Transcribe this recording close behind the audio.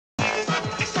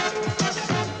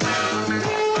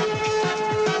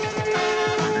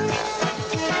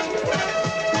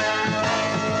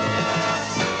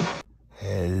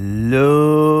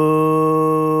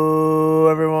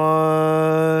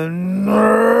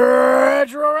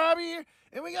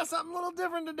got something a little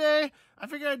different today. I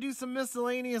figured I'd do some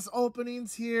miscellaneous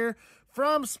openings here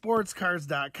from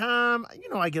sportscards.com. You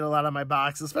know I get a lot of my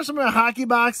boxes, especially my hockey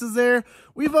boxes there.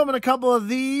 We've opened a couple of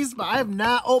these, but I have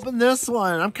not opened this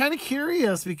one. I'm kind of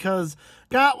curious because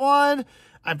got one.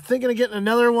 I'm thinking of getting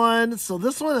another one. So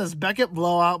this one is Beckett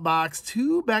Blowout Box.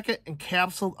 2 Beckett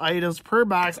encapsulated items per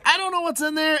box. I don't know what's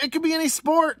in there. It could be any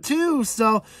sport too.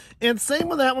 So, and same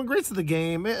with that one. Greats of the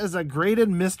game. It is a graded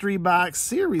mystery box,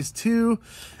 Series 2.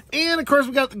 And, of course,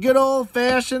 we got the good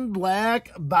old-fashioned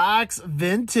black box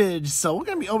vintage. So we're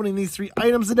going to be opening these 3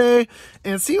 items today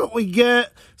and see what we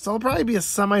get. So it'll probably be a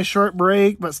semi-short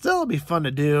break, but still it'll be fun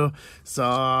to do. So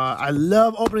I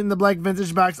love opening the black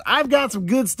vintage box. I've got some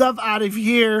good stuff out of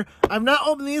here. I've not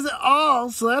opened these at all,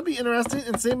 so that'll be interesting.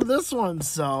 And same with this one.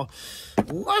 So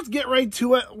let's get right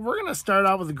to it. We're going to start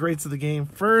out with the greats of the game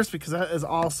first because that is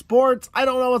all sports. I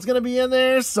don't know what's going to be in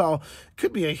there, so it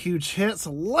could be a huge hit.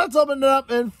 So let's open it up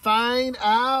and find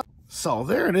out. So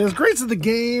there it is, greats of the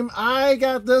game. I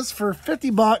got this for 50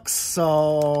 bucks,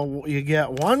 so you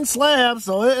get 1 slab,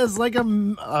 so it is like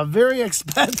a very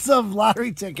expensive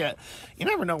lottery ticket. You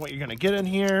never know what you're going to get in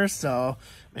here, so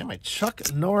man, my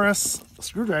Chuck Norris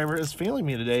screwdriver is failing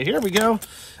me today. Here we go,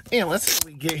 and let's see what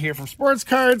we get here from Sports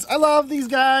Cards. I love these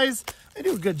guys. They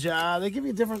do a good job. They give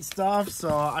you different stuff, so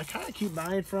I kind of keep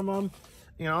buying from them.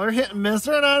 You know, they're hit and miss.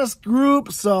 They're an honest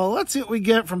group, so let's see what we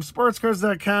get from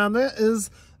sportscards.com. That is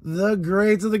the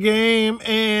greats of the game,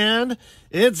 and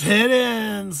it's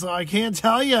hidden, so I can't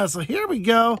tell you. So here we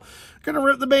go. Gonna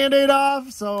rip the Band-Aid off.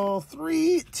 So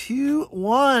 3, 2,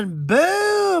 1,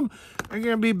 boom. We're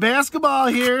gonna be basketball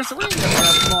here. So we're gonna get a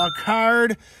basketball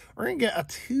card. We're gonna get a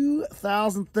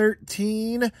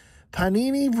 2013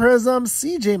 Panini Prism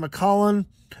CJ McCollum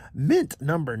mint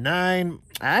number 9.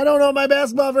 I don't know my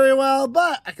basketball very well,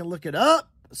 but I can look it up.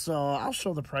 So I'll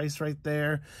show the price right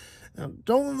there.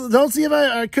 Don't see if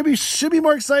I should be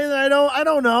more excited than I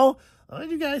don't know. What do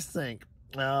you guys think?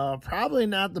 Probably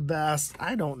not the best.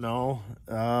 I don't know.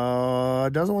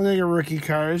 It doesn't look like a rookie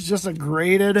card. It's just a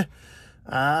graded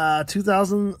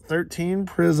 2013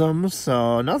 Prism.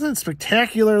 So nothing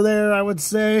spectacular there, I would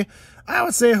say.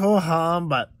 Ho-hum,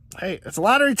 but hey, it's a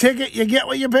lottery ticket. You get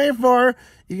what you pay for.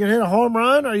 You can hit a home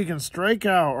run or you can strike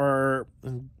out, or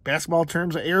in basketball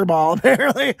terms, an air ball,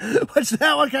 apparently, which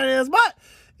that one kind of is. But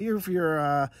if you're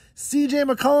a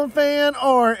CJ McCollum fan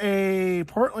or a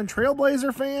Portland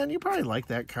Trailblazer fan, you probably like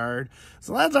that card.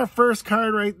 So that's our first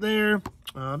card right there.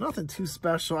 Nothing too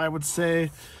special, I would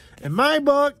say. In my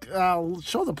book, I'll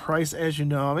show the price as you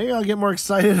know. Maybe I'll get more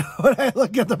excited when I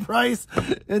look at the price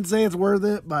and say it's worth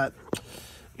it. But,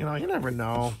 you know, you never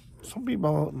know. Some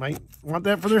people might want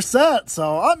that for their set.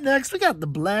 So up next, we got the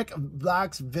Black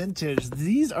Box Vintage.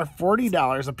 These are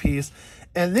 $40 a piece.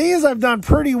 And these I've done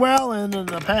pretty well in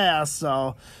the past.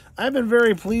 So I've been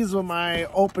very pleased with my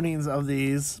openings of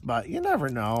these. But you never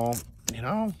know. You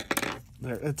know,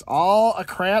 it's all a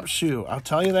crapshoot. I'll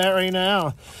tell you that right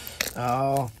now.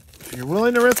 If you're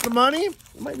willing to risk the money,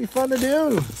 it might be fun to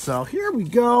do. So here we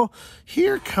go.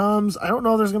 Here comes, I don't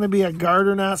know if there's going to be a guard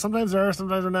or not. Sometimes there are,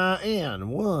 sometimes there not. And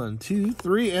 1, 2,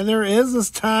 3. And there is this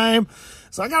time.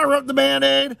 So I got to rip the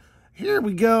Band-Aid. Here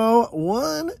we go.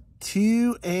 1,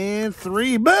 2, and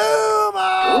 3. Boom!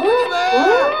 Oh, look at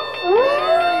that.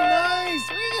 Very nice.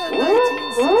 We got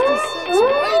 1966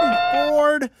 Whitey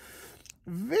Ford.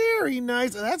 Very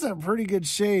nice. That's a pretty good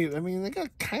shape. I mean, they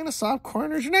got kind of soft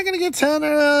corners. You're not going to get 10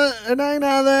 or a 9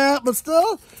 out of that, but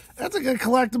still, that's a good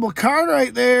collectible card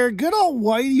right there. Good old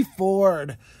Whitey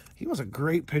Ford. He was a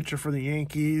great pitcher for the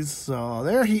Yankees. So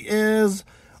there he is,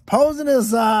 posing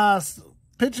his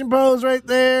pitching pose right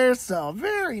there. So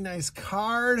very nice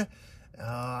card.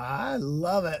 I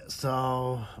love it.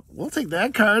 So we'll take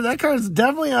that card. That card is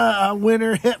definitely a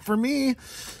winner hit for me.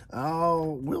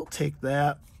 We'll take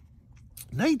that.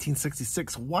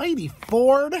 1966 Whitey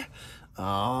Ford.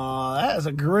 That is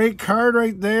a great card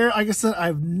right there. Like I said,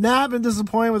 I've not been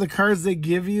disappointed with the cards they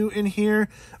give you in here.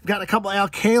 I've got a couple Al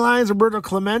Kalines, Roberto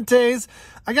Clementes.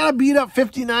 I got to beat up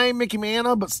 59 Mickey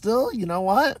Mantle, but still, you know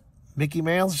what? Mickey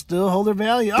Mantles still hold their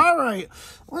value. All right,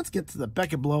 let's get to the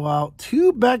Beckett Blowout.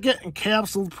 2 Beckett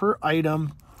encapsulated per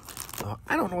item.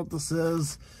 I don't know what this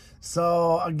is.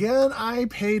 So, again, I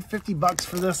paid 50 bucks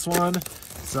for this one.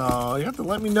 So, you have to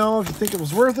let me know if you think it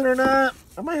was worth it or not.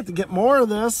 I might have to get more of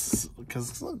this because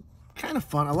it's kind of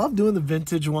fun. I love doing the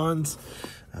vintage ones.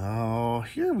 Oh,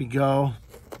 here we go.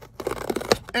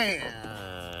 And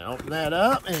open that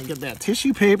up and get that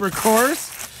tissue paper, of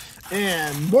course.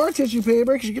 And more tissue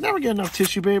paper because you can never get enough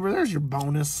tissue paper. There's your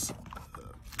bonus.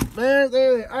 There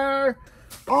they are.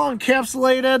 All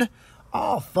encapsulated.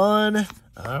 all fun.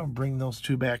 I'll bring those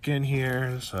two back in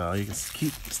here so you can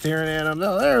keep staring at them.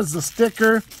 Now, there's the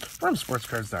sticker from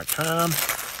sportscards.com.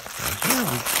 Here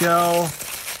we go.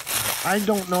 I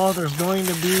don't know if there's going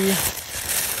to be...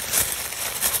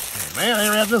 Man, they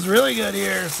wrapped this really good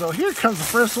here. So here comes the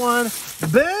first one.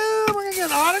 Boom! We're going to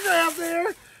get an autograph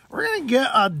there. We're going to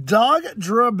get a Doug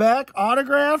Drabeck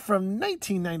autograph from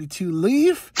 1992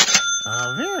 Leaf.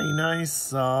 Very nice.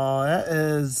 So that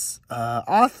is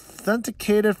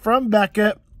authenticated from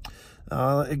Beckett.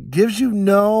 It gives you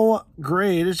no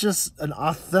grade. It's just an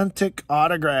authentic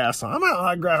autograph. So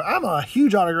I'm a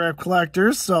huge autograph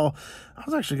collector. So I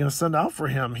was actually going to send out for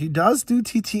him. He does do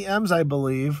TTMs, I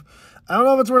believe. I don't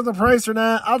know if it's worth the price or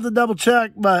not. I'll have to double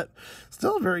check, but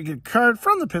still a very good card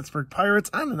from the Pittsburgh Pirates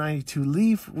on the 92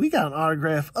 Leaf. We got an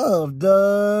autograph of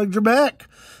Doug Drabeck.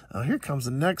 Here comes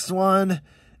the next one.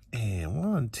 And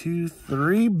 1, 2,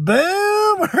 3,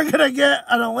 boom! We're going to get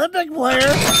an Olympic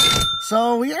player.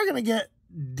 So we are going to get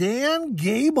Dan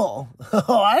Gable.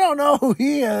 I don't know who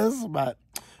he is, but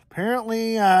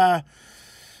apparently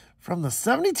from the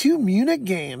 72 Munich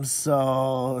games.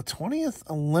 So 20th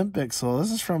Olympics. So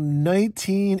this is from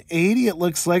 1980. It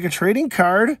looks like a trading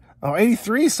card. Oh,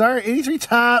 83, sorry, 83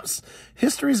 tops.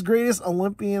 History's greatest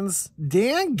Olympians,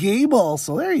 Dan Gable.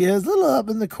 So there he is, a little up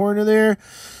in the corner there.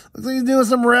 Looks like he's doing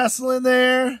some wrestling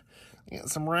there. Getting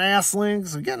some wrestling.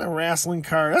 So getting a wrestling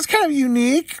card. That's kind of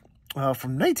unique.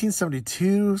 From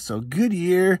 1972. So good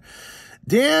year.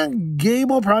 Dan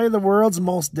Gable, probably the world's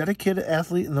most dedicated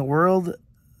athlete in the world.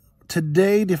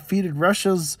 Today defeated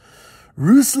Russia's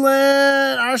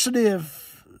Ruslan Arshiyev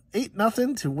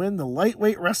 8-0 to win the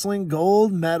lightweight wrestling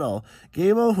gold medal.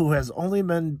 Gable, who has only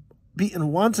been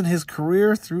beaten once in his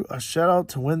career, threw a shutout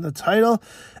to win the title,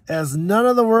 as none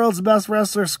of the world's best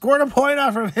wrestlers scored a point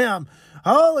off of him.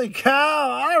 Holy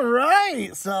cow. All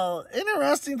right. So,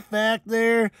 interesting fact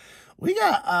there. We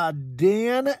got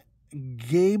Dan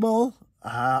Gable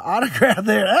autograph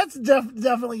there. That's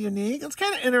definitely unique. It's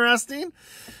kind of interesting.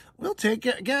 We'll take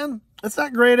it. Again, it's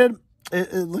not graded.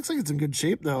 It looks like it's in good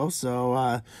shape, though.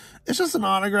 So, it's just an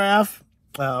autograph.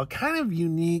 Kind of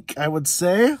unique, I would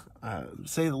say.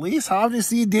 Say the least. How often do you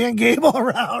see Dan Gable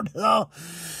around? So,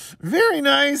 very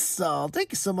nice. So,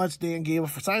 thank you so much, Dan Gable,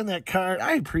 for signing that card.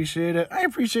 I appreciate it. I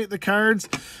appreciate the cards.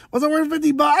 Was it worth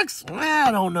 $50?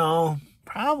 I don't know.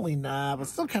 Probably not, but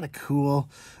still kind of cool.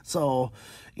 So,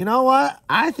 you know what?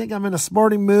 I think I'm in a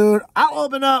sporting mood. I'll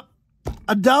open up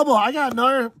a double. I got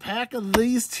another pack of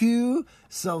these two.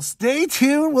 So, stay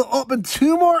tuned. We'll open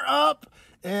two more up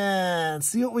and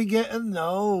see what we get in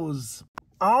those.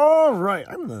 All right,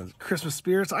 I'm in the Christmas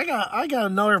spirits. I got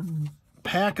another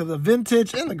pack of the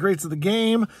vintage and the greats of the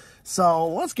game. So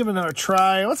let's give it another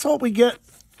try. Let's hope we get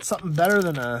something better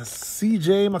than a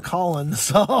CJ McCollum.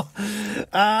 So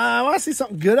I want to see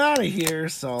something good out of here.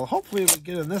 So hopefully we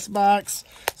get in this box.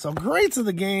 So greats of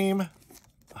the game.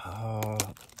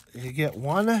 You get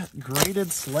one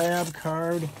graded slab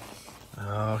card.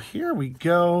 Here we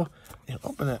go. And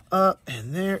open it up,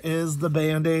 and there is the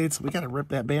Band-Aid. So we got to rip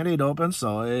that Band-Aid open.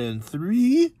 So in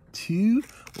 3, 2,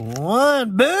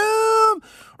 1, boom!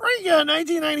 We got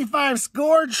 1995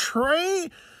 score, Troy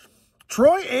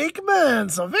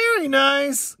Aikman. So very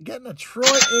nice. Getting a Troy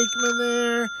Aikman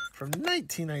there from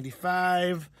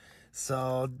 1995.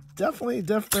 So definitely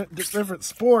different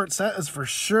sports. That is for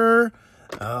sure.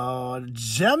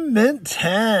 Gem Mint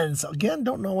 10's. Again,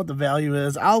 don't know what the value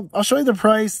is. I'll show you the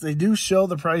price. They do show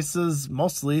the prices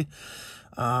mostly.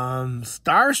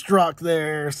 Starstruck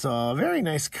there. So very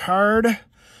nice card.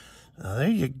 There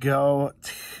you go.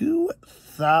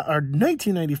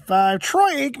 1995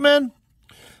 Troy Aikman.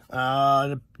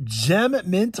 Gem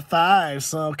Mint 5.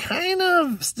 So kind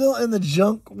of still in the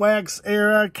junk wax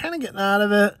era. Kind of getting out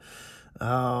of it.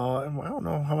 I don't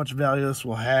know how much value this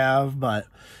will have, but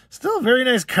still a very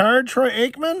nice card. Troy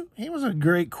Aikman, he was a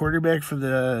great quarterback for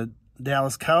the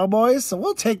Dallas Cowboys, so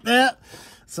we'll take that.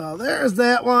 So there's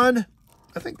that one.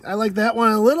 I think I like that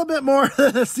one a little bit more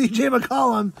than CJ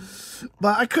McCollum,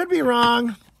 but I could be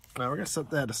wrong. Now we're going to set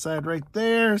that aside right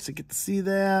there so you get to see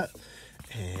that.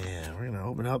 And we're going to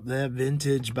open up that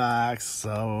vintage box.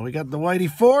 So we got the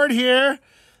Whitey Ford here.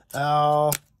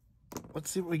 Let's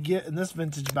see what we get in this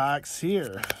vintage box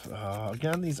here.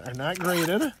 Again, these are not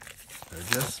graded. They're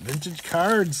just vintage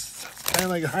cards. It's kind of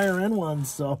like higher end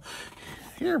ones. So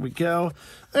here we go.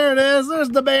 There it is. There's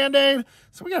the Band-Aid.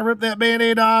 So we got to rip that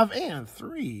Band-Aid off. And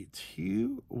 3,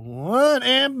 2, 1.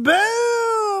 And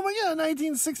boom! We got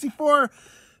 1964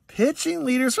 pitching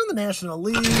leaders from the National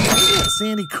League. We got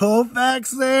Sandy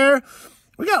Koufax there.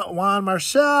 We got Juan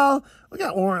Marshall, we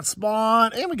got Warren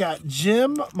Spahn, and we got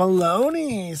Jim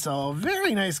Maloney. So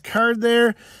very nice card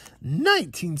there.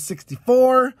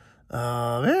 1964.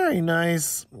 Very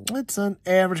nice. It's an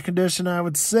average condition, I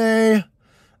would say.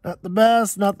 Not the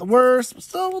best, not the worst, but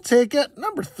still we'll take it.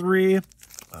 Number 3.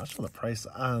 I'll show the price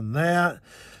on that.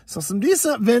 So some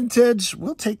decent vintage.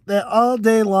 We'll take that all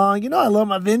day long. You know I love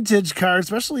my vintage cards,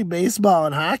 especially baseball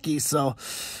and hockey. So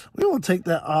we will take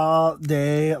that all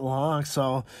day long.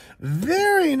 So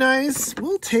very nice.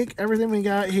 We'll take everything we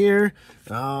got here.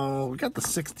 We got the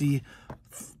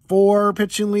 64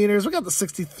 pitching leaders. We got the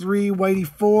 63 Whitey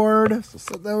Ford. So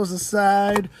set those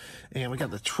aside. And we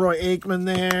got the Troy Aikman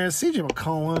there, CJ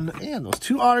McCollum, and those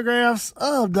 2 autographs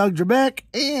of Doug Drabek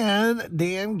and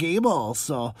Dan Gable.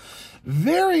 So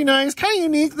very nice, kind of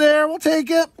unique there. We'll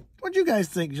take it. What'd you guys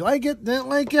think? Did you like it? Didn't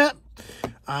like it?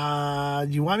 Do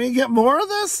you want me to get more of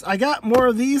this? I got more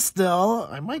of these still.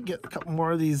 I might get a couple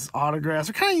more of these autographs.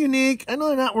 They're kind of unique. I know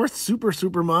they're not worth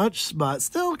super much, but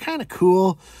still kind of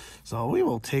cool. So we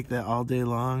will take that all day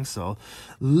long. So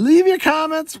leave your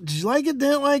comments. Did you like it?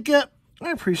 Didn't like it? I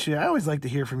appreciate it. I always like to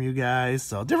hear from you guys.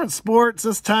 So different sports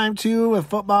this time too, with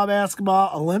football,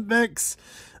 basketball, Olympics.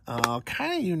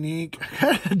 Kind of unique.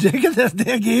 Kind of digging this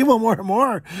Dan Gable more and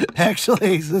more,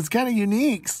 actually. So it's kind of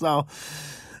unique. So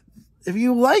if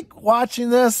you like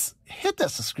watching this, hit that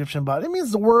subscription button. It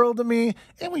means the world to me.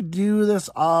 And we do this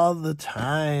all the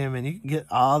time. And you can get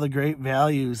all the great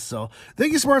values. So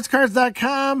thank you,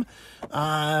 sportscards.com.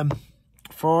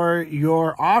 For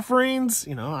your offerings.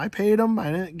 You know, I paid them.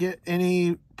 I didn't get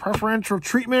any preferential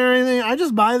treatment or anything. I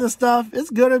just buy the stuff. It's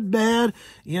good or bad.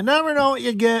 You never know what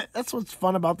you get. That's what's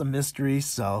fun about the mystery.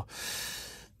 So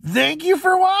thank you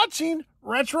for watching.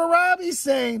 Retro Robbie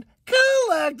saying,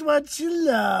 collect what you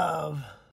love.